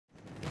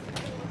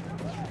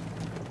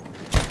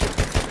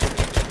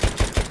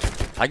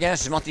Hi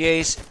guys, it's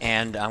Mattias,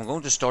 and I'm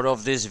going to start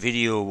off this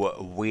video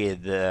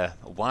with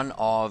one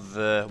of,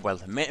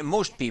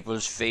 most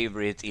people's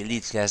favorite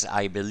elite class,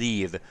 I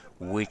believe,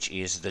 which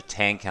is the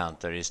Tank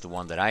Hunter. It's the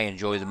one that I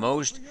enjoy the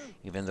most,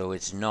 even though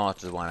it's not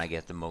the one I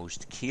get the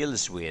most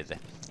kills with.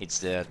 It's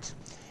that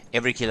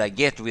every kill I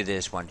get with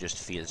this one just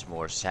feels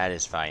more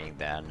satisfying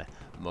than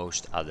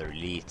most other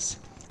elites.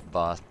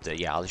 But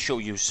yeah, I'll show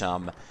you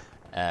some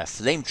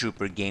Flame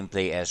Trooper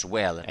gameplay as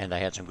well, and I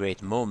had some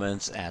great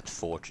moments at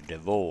Fort de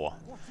Vaux.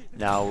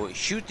 Now,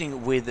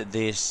 shooting with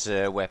this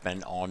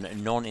weapon on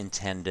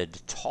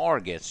non-intended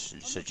targets,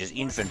 such as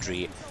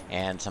infantry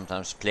and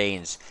sometimes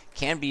planes,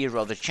 can be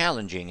rather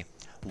challenging.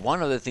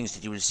 One of the things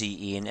that you will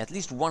see in at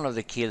least one of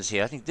the kills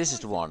here, I think this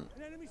is the one.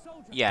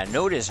 Yeah,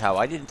 notice how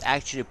I didn't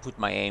actually put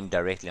my aim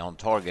directly on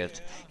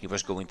target. He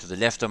was going to the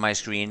left of my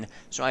screen,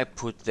 so I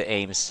put the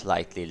aim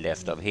slightly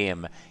left of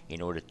him in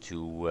order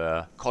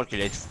to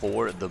calculate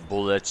for the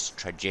bullet's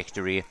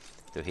trajectory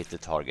to hit the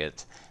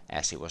target,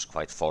 as he was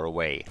quite far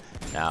away.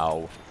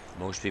 Now,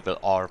 most people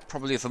are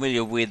probably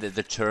familiar with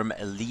the term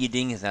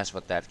leading. That's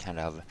what that kind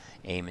of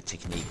aim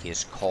technique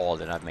is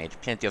called, and I've made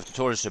plenty of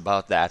tutorials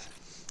about that,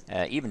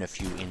 even a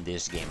few in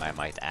this game I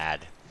might add.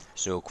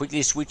 So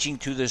quickly switching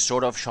to the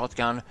sort of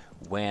shotgun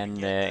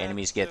when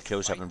enemies get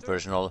close up and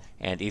personal.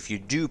 And if you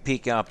do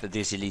pick up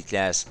this elite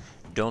class,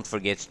 don't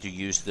forget to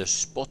use the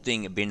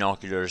spotting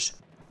binoculars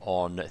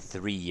on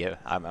 3.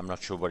 I'm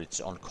not sure what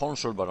it's on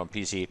console, but on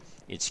PC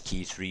it's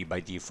key 3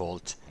 by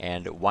default.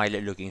 And while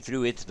looking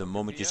through it, the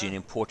moment you see an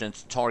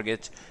important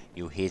target,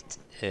 you hit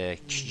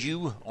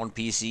Q on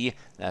PC.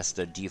 That's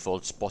the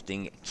default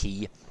spotting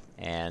key.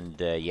 And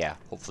yeah,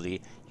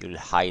 hopefully you'll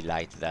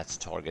highlight that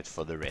target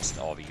for the rest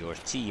of your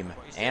team,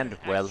 and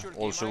well,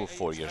 also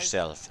for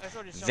yourself.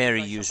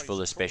 Very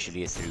useful,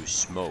 especially through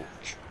smoke.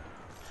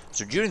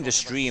 So during the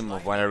stream,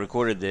 while I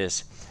recorded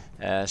this,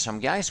 some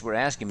guys were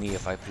asking me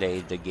if I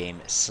played the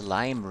game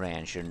Slime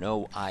Rancher.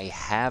 No, I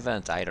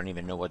haven't. I don't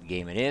even know what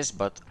game it is,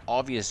 but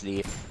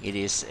obviously it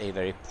is a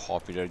very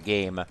popular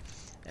game.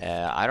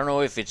 I don't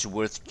know if it's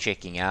worth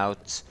checking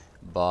out,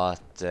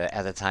 but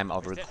at the time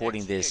of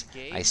recording this,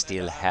 I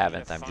still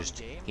haven't. I'm just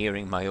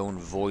hearing my own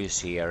voice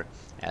here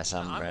as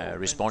I'm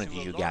responding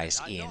to you guys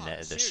in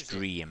the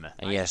stream.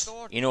 And yes,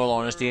 in all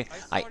honesty,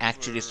 I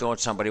actually thought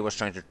somebody was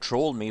trying to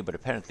troll me, but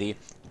apparently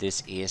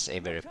this is a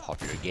very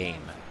popular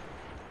game.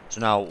 So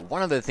now,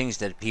 one of the things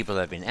that people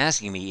have been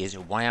asking me is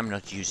why I'm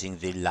not using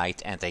the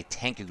light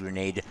anti-tank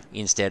grenade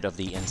instead of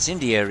the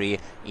incendiary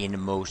in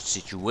most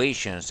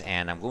situations,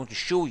 and I'm going to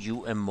show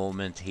you a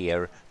moment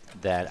here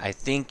that I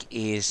think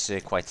is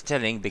quite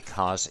telling,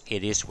 because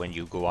it is when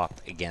you go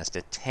up against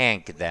a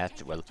tank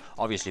that, well,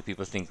 obviously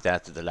people think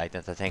that the light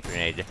anti-tank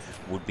grenade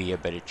would be a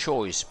better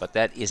choice, but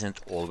that isn't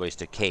always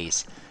the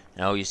case.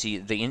 Now you see,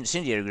 the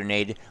incendiary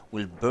grenade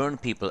will burn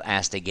people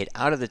as they get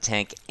out of the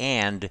tank,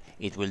 and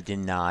it will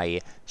deny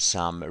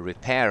some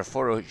repair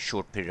for a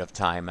short period of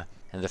time.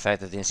 And the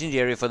fact that the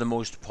incendiary for the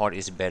most part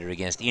is better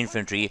against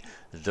infantry,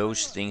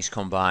 those things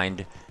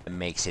combined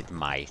makes it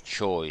my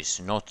choice.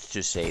 Not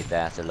to say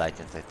that the light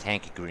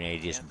anti-tank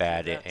grenade is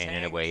bad in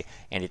any way,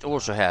 and it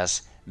also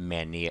has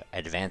many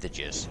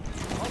advantages.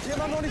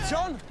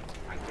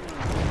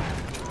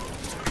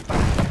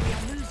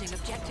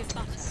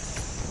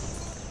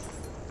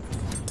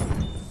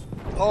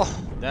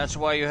 Oh, that's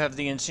why you have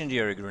the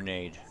incendiary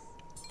grenade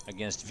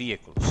against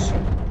vehicles.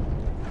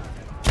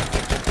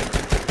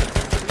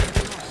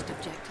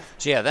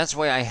 So yeah, that's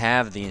why I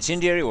have the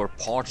incendiary, or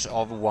parts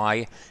of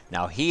why.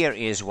 Now here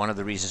is one of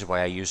the reasons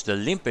why I use the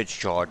limpet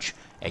charge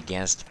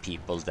against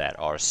people that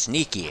are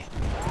sneaky.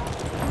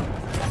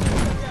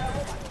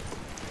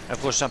 Of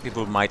course, some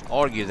people might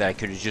argue that I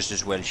could just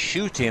as well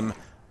shoot him,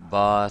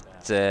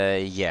 but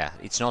yeah,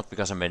 it's not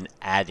because I'm an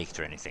addict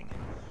or anything.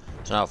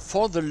 So now,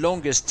 for the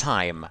longest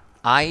time,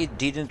 I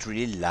didn't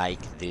really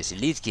like this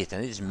elite kit,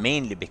 and it is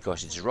mainly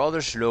because it's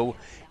rather slow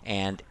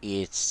and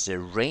its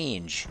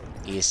range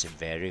is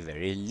very,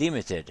 very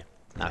limited.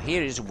 Now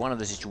here is one of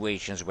the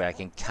situations where I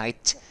can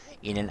kite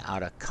in and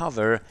out of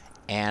cover,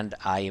 and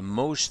I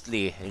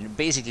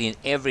basically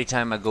every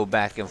time I go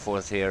back and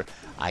forth here,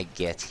 I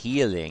get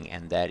healing,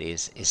 and that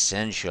is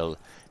essential.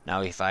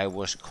 Now if I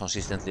was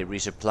consistently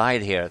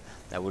resupplied here,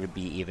 that would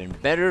be even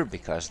better,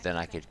 because then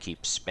I could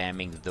keep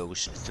spamming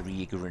those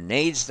 3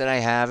 grenades that I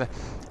have.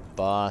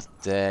 But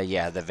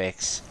yeah, the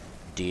Vex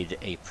did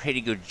a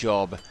pretty good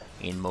job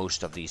in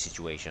most of these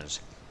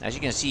situations. As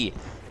you can see,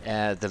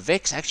 the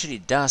Vex actually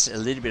does a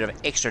little bit of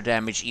extra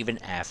damage even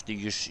after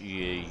you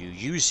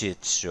use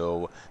it,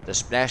 so the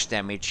splash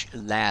damage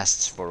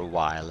lasts for a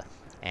while,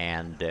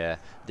 and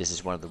this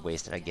is one of the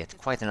ways that I get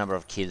quite a number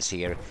of kills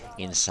here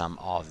in some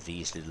of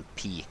these little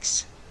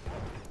peaks.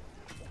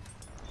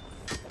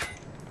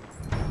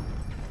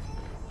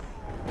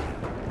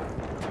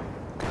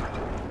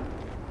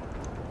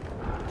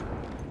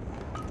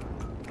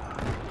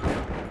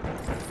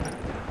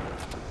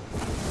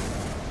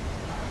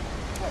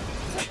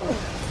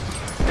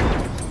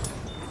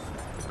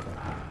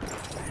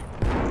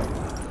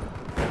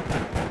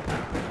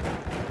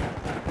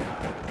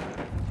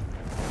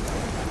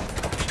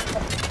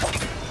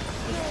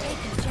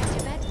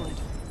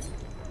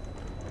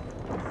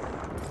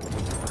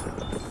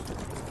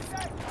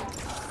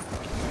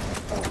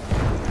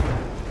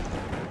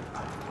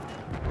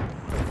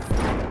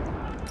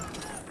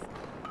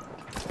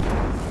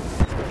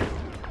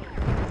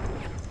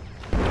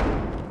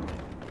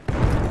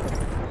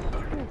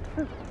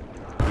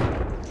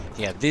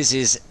 Yeah, this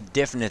is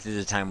definitely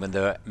the time when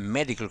the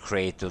medical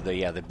crate or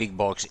the big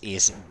box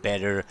is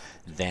better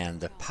than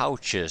the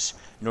pouches.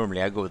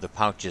 Normally I go with the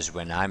pouches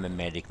when I'm a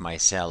medic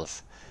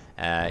myself.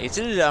 It's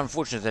a little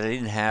unfortunate that I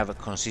didn't have a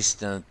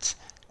consistent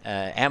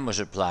ammo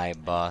supply,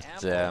 but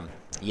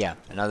yeah,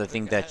 another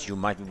thing that you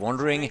might be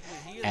wondering,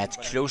 at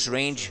close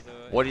range,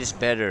 what is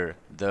better,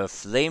 the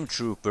flame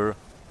trooper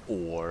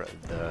or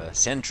the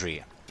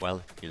sentry?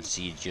 Well, you'll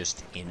see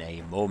just in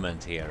a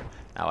moment here.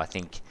 Now I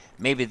think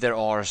maybe there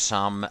are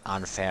some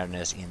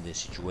unfairness in this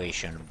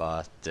situation,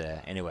 but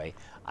anyway,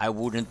 I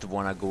wouldn't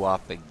want to go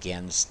up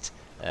against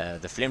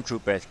the flame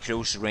trooper at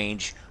close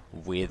range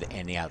with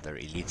any other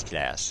elite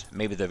class.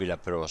 Maybe the Villa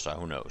Perosa,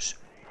 who knows.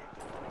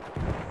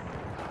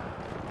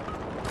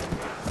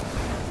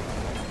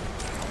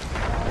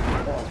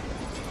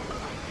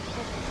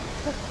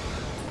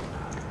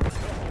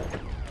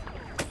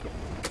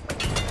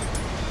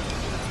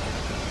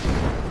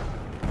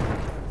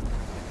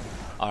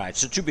 Alright,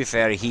 so to be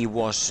fair, he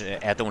was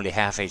at only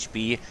half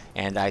HP,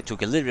 and I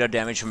took a little bit of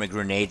damage from a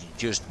grenade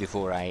just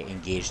before I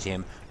engaged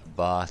him,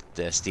 but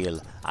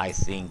still, I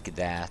think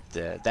that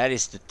that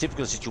is the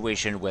typical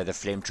situation where the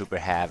flame trooper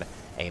have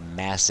a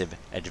massive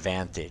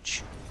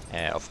advantage.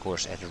 Of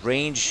course, at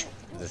range,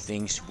 the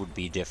things would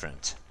be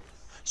different.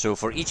 So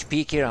for each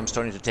peak here, I'm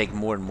starting to take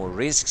more and more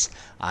risks.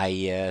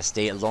 I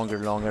stay longer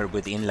and longer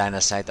within line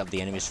of sight of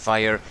the enemy's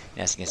fire.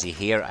 As you can see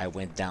here, I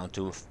went down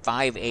to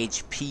 5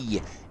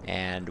 HP,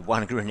 and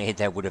one grenade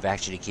that would have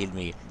actually killed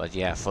me. But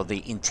yeah, for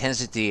the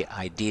intensity,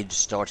 I did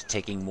start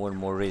taking more and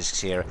more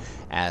risks here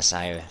as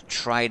I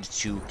tried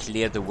to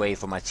clear the way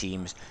for my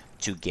teams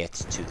to get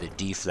to the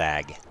D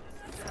flag.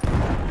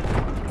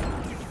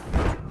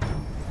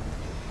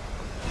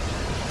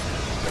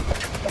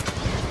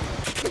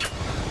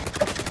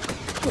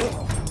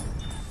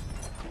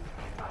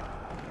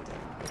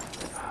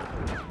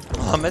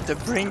 I'm at the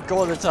brink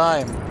all the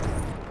time.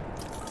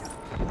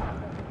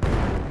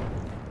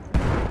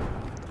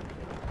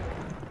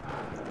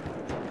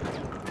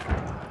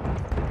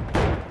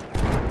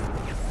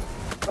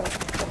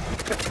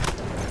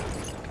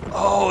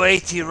 Oh,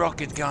 80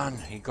 rocket gun,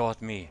 he got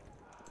me.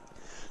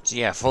 So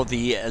yeah, for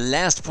the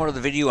last part of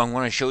the video, I'm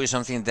going to show you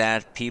something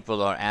that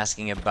people are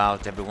asking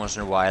about every once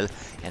in a while,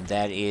 and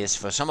that is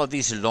for some of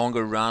these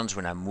longer runs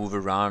when I move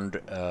around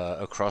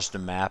across the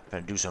map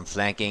and do some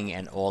flanking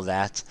and all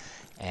that.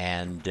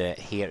 And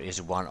here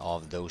is one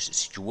of those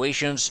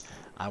situations.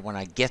 I want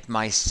to get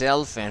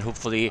myself and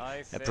hopefully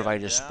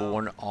provide a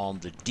spawn on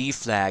the D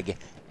flag.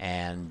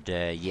 And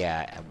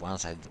yeah,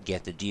 once I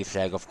get the D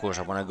flag, of course,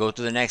 I want to go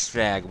to the next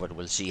flag, but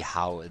we'll see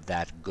how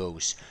that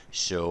goes.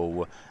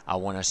 So I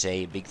want to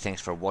say big thanks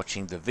for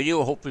watching the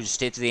video. Hope you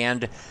stay to the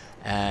end.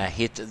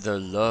 Hit the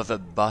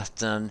love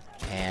button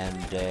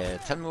and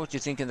tell me what you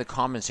think in the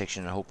comment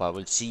section. I hope I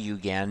will see you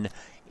again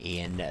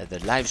in the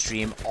live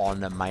stream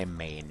on my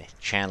main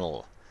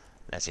channel.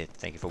 That's it.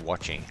 Thank you for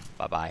watching.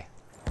 Bye bye.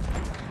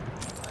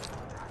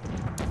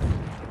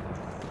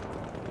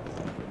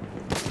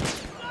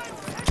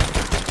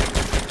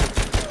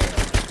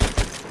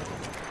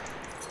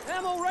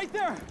 Ammo right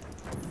there.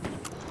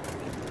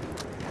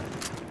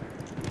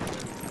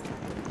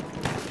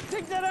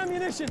 Take that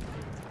ammunition.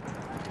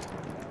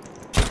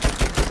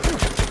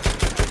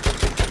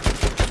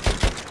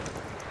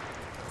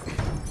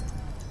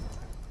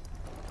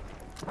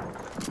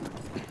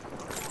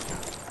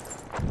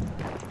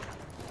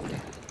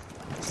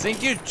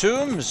 Thank you,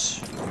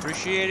 Tooms.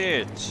 Appreciate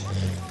it.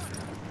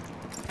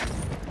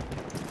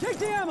 Take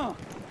the ammo.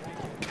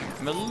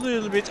 I'm a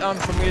little bit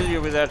unfamiliar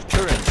with that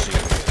currency.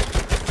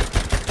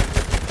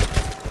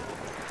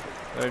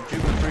 I do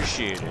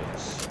appreciate it.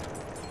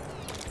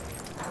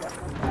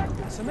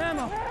 Some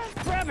ammo.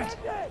 Grab it.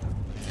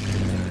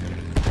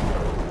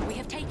 We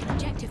have taken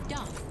objective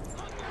Duff.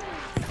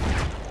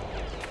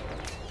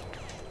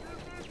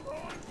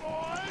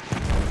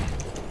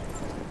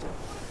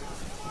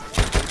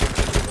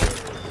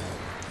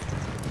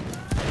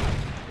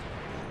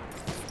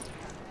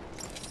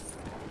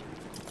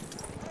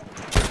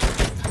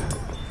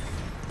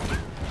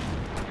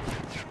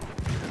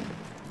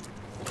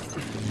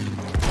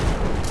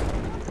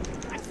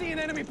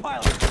 Enemy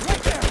pilot,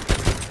 right there!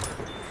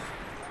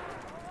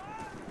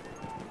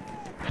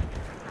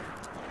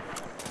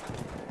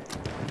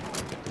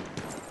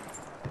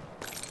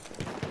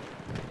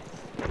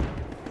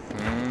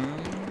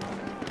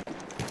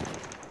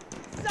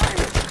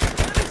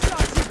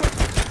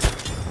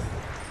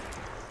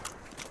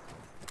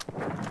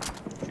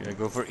 Should I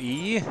go for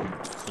E?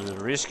 It's a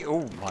little risky.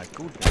 Oh my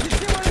goodness.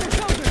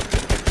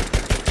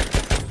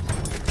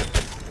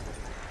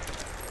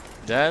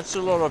 That's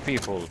a lot of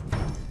people.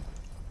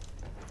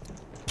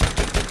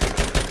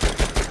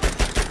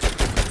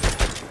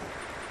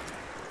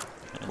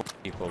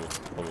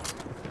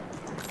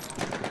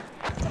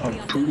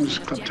 Putin's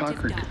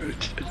kleptocracy.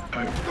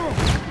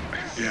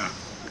 Yeah.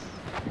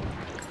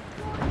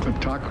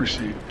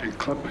 Kleptocracy and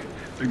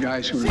the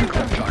guys who are in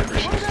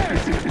kleptocracy.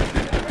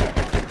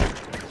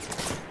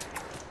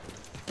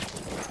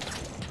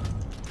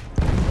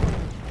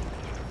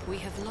 We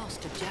have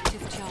lost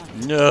objective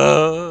Charlie.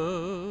 No.